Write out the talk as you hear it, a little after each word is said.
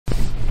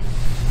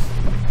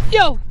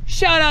Yo,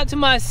 shout out to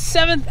my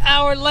 7th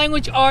hour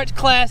language arts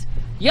class.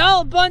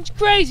 Y'all a bunch of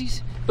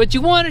crazies, but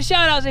you want a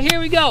shout out, so here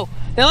we go.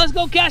 Now let's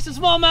go catch the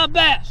smallmouth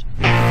bass.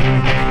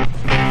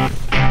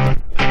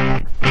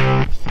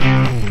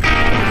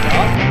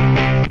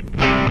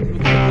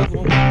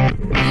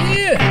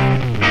 Yeah!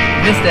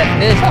 Missed that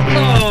fish.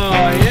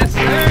 Oh, yes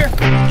sir!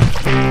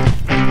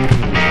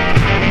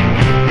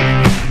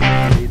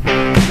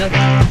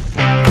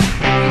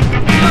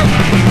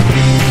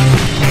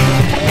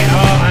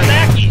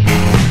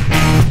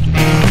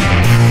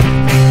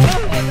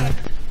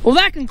 Well,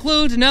 that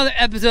concludes another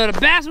episode of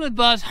Bassing with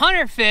Buzz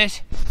Hunter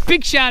Fish.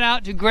 Big shout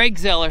out to Greg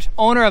Zellers,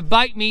 owner of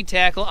Bite Me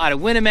Tackle out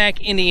of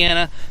Winamac,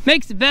 Indiana.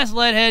 Makes the best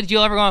lead heads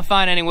you'll ever gonna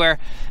find anywhere.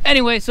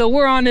 Anyway, so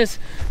we're on this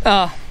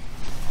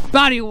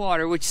body of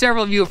water, which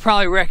several of you have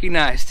probably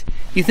recognized.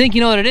 You think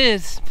you know what it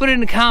is? Put it in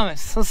the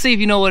comments. Let's see if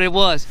you know what it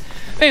was.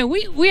 Man,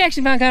 we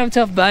actually found kind of a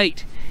tough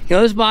bite. You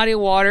know, this body of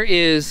water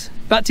is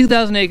about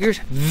 2,000 acres,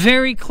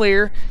 very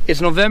clear.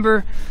 It's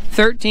November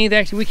 13th.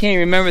 Actually, we can't even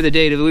remember the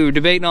date. We were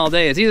debating all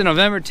day. It's either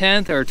November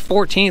 10th or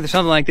 14th or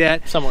something like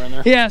that. Somewhere in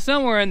there. Yeah,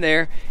 somewhere in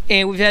there.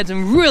 And we've had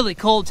some really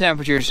cold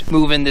temperatures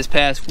moving this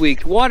past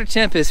week. Water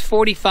temp is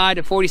 45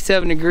 to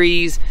 47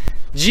 degrees,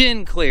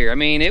 gin clear. I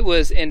mean, it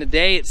was, and the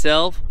day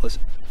itself was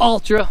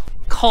ultra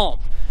calm,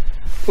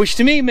 which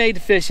to me made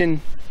the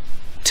fishing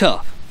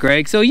tough,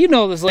 Greg. So you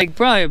know this lake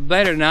probably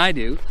better than I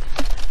do.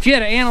 If you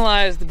had to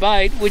analyze the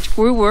bite, which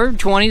we were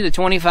 20 to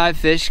 25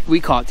 fish we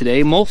caught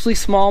today, mostly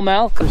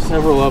smallmouth. There's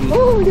several of them.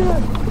 Oh my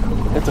God.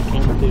 That's a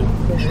camera too.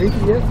 Can't reach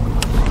it yet.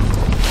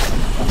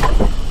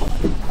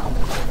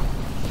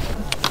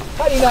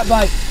 How do you not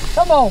bite?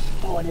 Come on.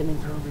 Oh, I didn't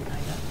even throw every kind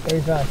of. There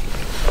you go.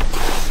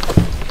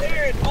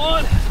 There's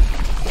one.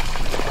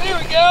 There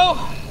we go.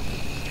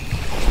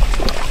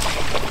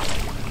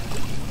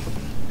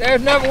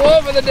 There's number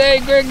one for the day,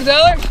 Greg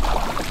Zellers.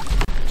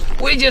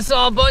 We just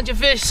saw a bunch of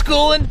fish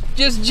schooling,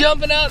 just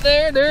jumping out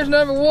there. There's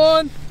number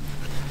one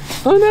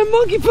on that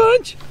monkey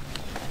punch.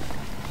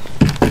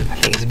 I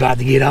think it's about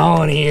to get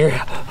on here.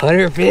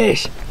 100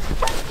 fish.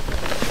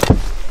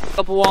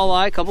 Couple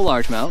walleye, couple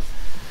largemouth.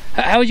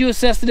 How would you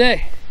assess the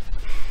day?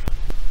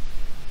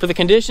 For the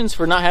conditions,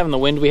 for not having the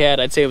wind we had,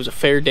 I'd say it was a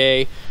fair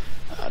day.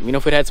 You know,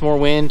 if we'd had some more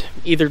wind,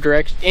 either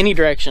direction, any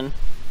direction,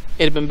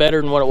 it'd have been better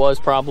than what it was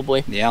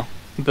probably. Yeah.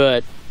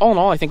 But all in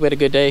all, I think we had a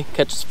good day.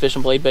 Catch some fish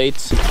and blade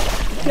baits.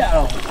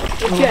 Got him.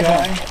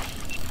 Okay.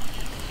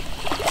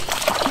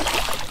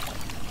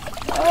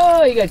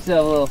 Oh, you got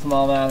yourself a little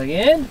smallmouth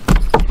again.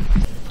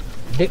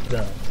 Dick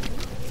done.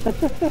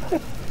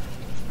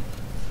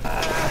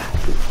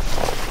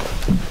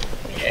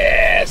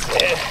 Yes,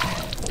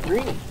 dude.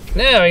 Green.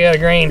 Now we got a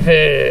green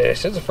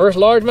fish. That's the first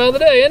largemouth of the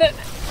day, isn't it?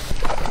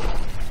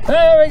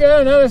 There we go,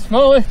 another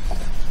smallie.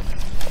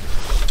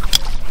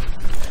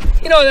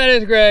 You know what that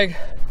is, Greg?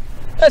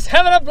 That's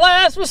having a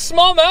blast with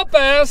smallmouth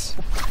bass.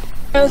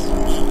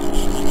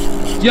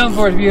 Jump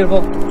for it,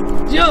 beautiful.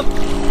 Jump.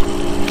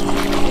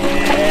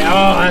 Yeah,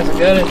 oh, that's a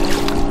good one.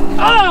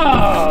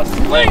 Oh,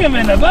 swing him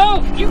in the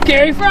boat. You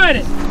Gary fried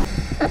it.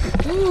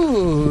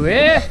 Ooh,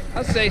 yeah,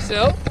 I'd say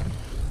so.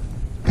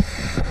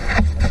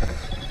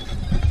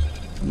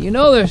 You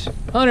know there's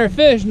 100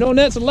 fish, no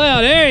nets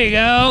allowed. There you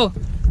go.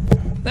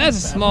 That's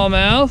a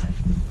smallmouth.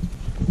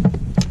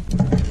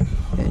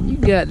 And you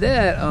got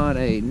that on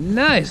a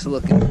nice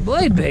looking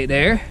blade bait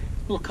there. A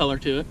little color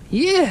to it.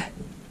 Yeah.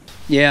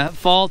 Yeah,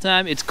 fall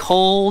time, it's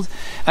cold.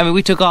 I mean,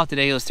 we took off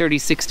today, it was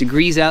 36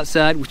 degrees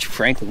outside, which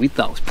frankly we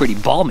thought was pretty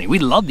balmy. We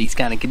love these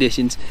kind of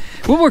conditions.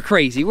 Well, we're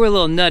crazy, we're a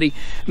little nutty,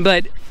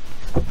 but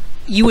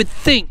you would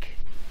think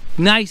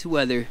nice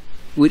weather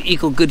would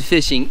equal good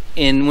fishing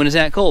in when it's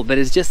that cold, but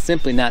it's just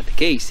simply not the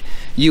case.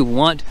 You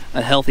want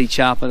a healthy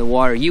chop in the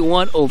water. You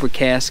want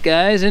overcast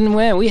skies, and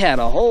man, we had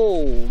a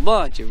whole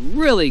bunch of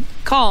really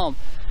calm,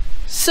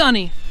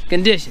 sunny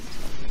conditions.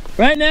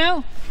 Right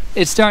now,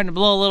 it's starting to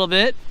blow a little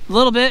bit.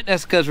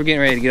 That's because we're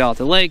getting ready to get off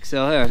the lake,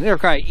 so they're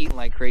probably eating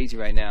like crazy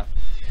right now.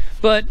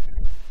 But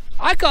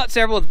I caught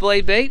several with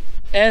blade bait,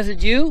 as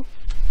did you.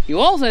 You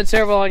also had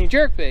several on your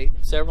jerk bait.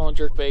 Several on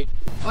jerk bait.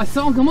 Oh, I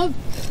saw him come up.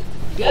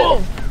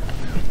 Got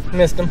him.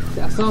 Missed him.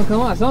 I saw him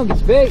come on. I saw him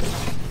get bait.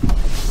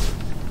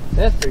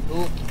 That's pretty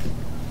cool.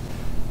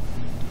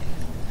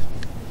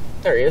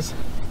 There he is.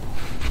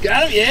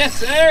 Got him? Yes,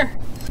 sir.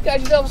 Got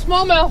yourself a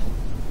smallmouth.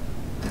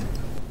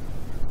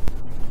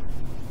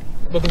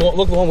 Look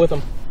the one with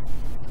him.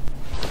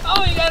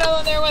 Oh, you got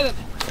one there with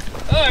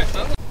him. All right.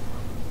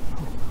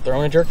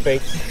 Throwing a jerk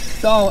bait.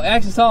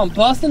 Actually saw him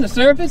busting the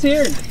surface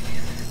here.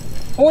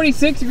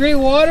 46 degree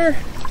water.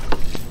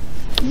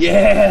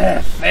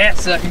 Yeah, fat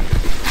sucker.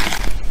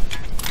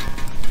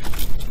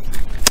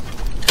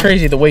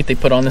 Crazy the weight they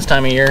put on this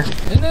time of year.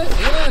 Isn't it?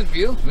 Yeah, it's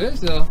beautiful fish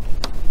though.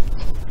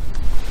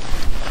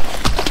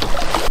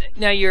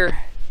 Now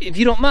if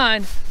you don't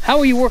mind, how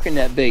are you working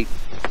that bait?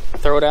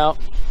 Throw it out,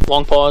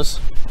 long pause.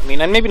 I mean,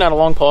 maybe not a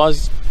long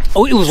pause.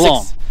 Oh, it was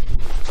long.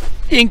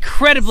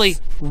 Incredibly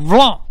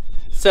long.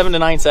 7 to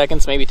 9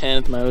 seconds, maybe 10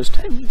 at the most.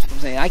 I'm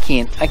saying I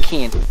can't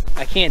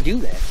do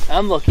that.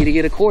 I'm lucky to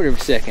get a quarter of a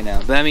second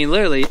now. But I mean,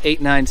 literally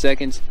 8-9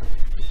 seconds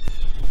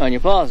on your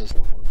pauses.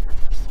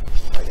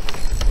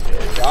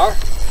 There you are.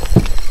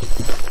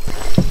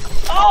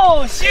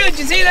 Oh shoot!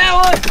 You see that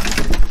one?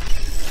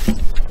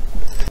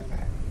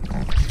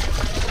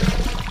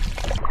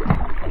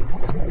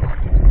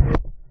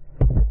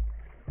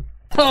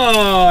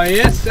 Oh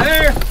yes,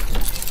 sir.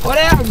 What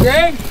happened,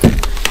 Greg?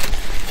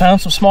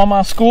 Found some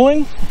smallmouth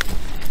schooling.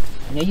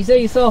 Yeah, you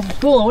say you saw some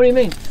schooling. What do you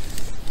mean?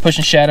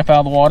 Pushing shad up out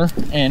of the water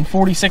in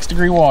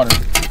 46-degree water.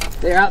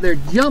 They're out there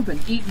jumping,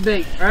 eating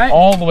bait, right?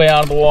 All the way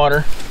out of the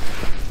water.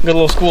 Got a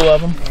little school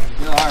of them.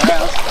 All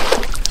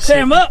right, set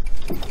them up.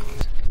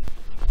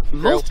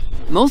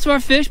 Most of our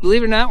fish,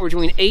 believe it or not, were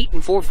between 8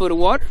 and 4 foot of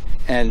water,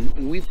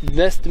 and we've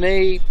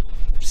estimated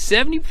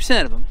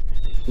 70% of them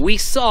we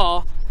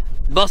saw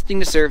busting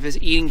the surface,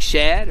 eating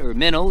shad or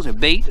minnows or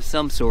bait of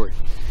some sort.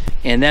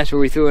 And that's where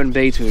we throw in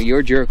baits with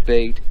your jerk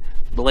bait,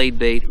 blade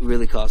bait,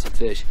 really caught some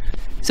fish.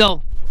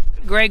 So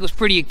Greg was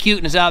pretty acute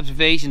in his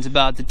observations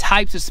about the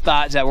types of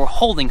spots that were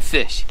holding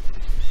fish.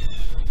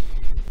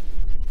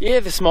 Yeah,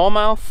 the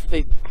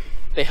smallmouth,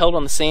 they held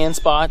on the sand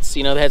spots.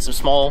 You know, they had some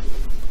small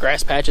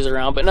grass patches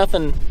around, but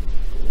nothing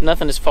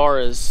as far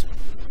as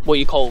what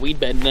you call a weed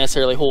bed to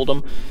necessarily hold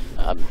them.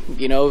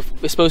 You know, if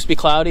it was supposed to be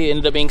cloudy, it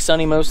ended up being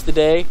sunny most of the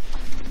day.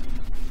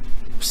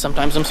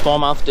 Sometimes them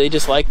smallmouth, they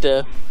just like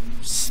to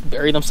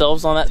bury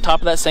themselves on that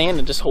top of that sand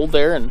and just hold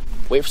there and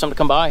wait for something to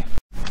come by.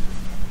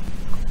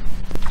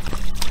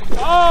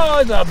 Oh,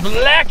 it's a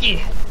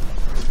blackie.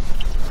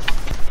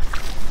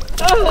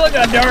 Oh, look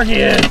how dark he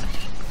is.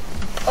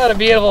 What a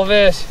beautiful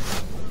fish.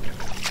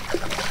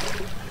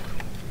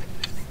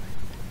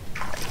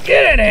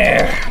 Get in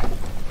here.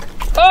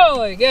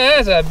 Holy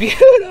cow, that's a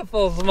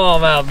beautiful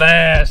smallmouth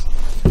bass.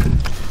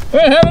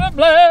 We're having a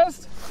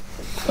blast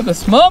with the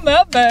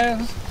smallmouth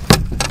bass.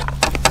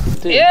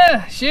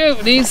 Yeah, shoot,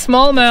 these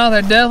smallmouth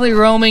are definitely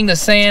roaming the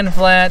sand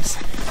flats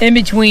in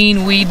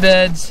between weed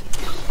beds.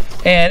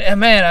 And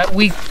man,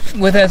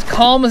 with as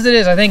calm as it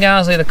is, I think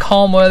honestly the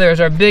calm weather is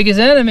our biggest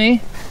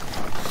enemy.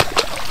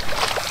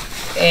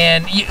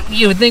 And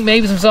you would think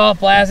maybe some soft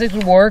plastics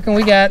would work, and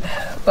we got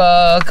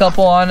a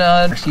couple on,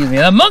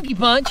 a monkey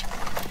punch.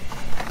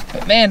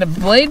 But man, the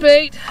blade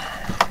bait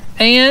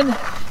and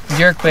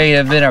jerk bait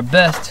have been our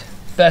best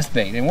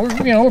bait, and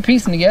we're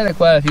piecing together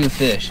quite a few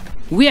fish.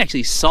 We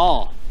actually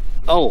saw,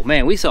 oh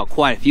man, we saw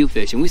quite a few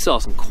fish, and we saw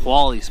some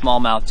quality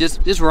smallmouth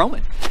just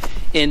roaming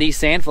in these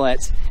sand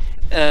flats.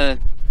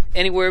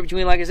 Anywhere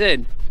between, like I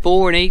said,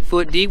 4 and 8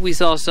 foot deep. We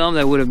saw some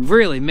that would have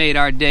really made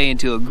our day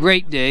into a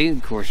great day.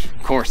 Of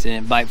course they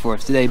didn't bite for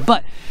us today,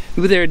 but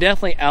they're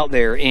definitely out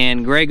there,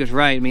 and Greg was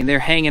right. I mean, they're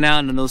hanging out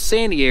in those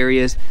sandy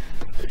areas,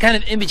 kind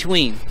of in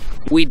between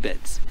weed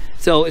beds.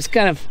 So it's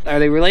kind of, are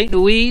they relating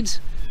to weeds?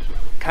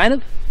 Kind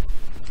of.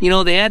 You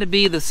know, they had to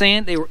be the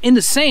sand, they were in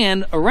the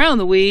sand around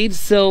the weeds,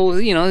 so,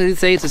 you know, they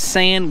say it's a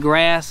sand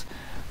grass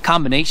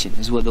combination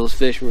is what those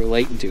fish were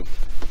relating to.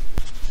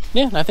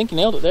 Yeah, I think you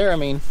nailed it there. I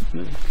mean,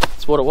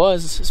 it's what it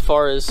was, as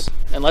far as,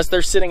 unless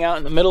they're sitting out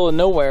in the middle of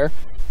nowhere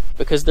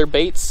because their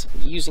bait's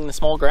using the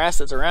small grass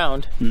that's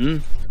around,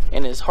 and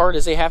as hard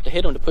as they have to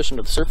hit them to push them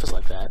to the surface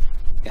like that.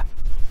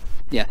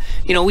 Yeah,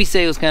 you know, we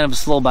say it was kind of a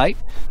slow bite,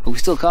 but we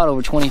still caught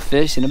over 20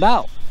 fish in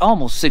about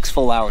almost 6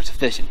 full hours of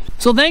fishing.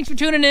 So thanks for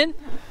tuning in.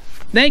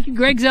 Thank you,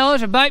 Greg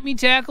Zellers of Bite Me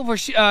Tackle, for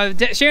sharing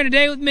the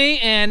day with me,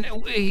 and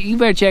you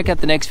better check out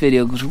the next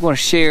video because we're going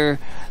to share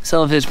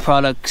some of his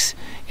products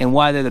and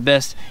why they're the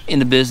best in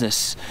the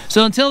business.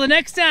 So until the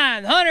next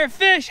time, hunter,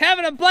 fish,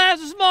 having a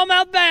blast with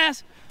smallmouth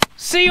bass.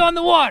 See you on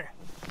the water.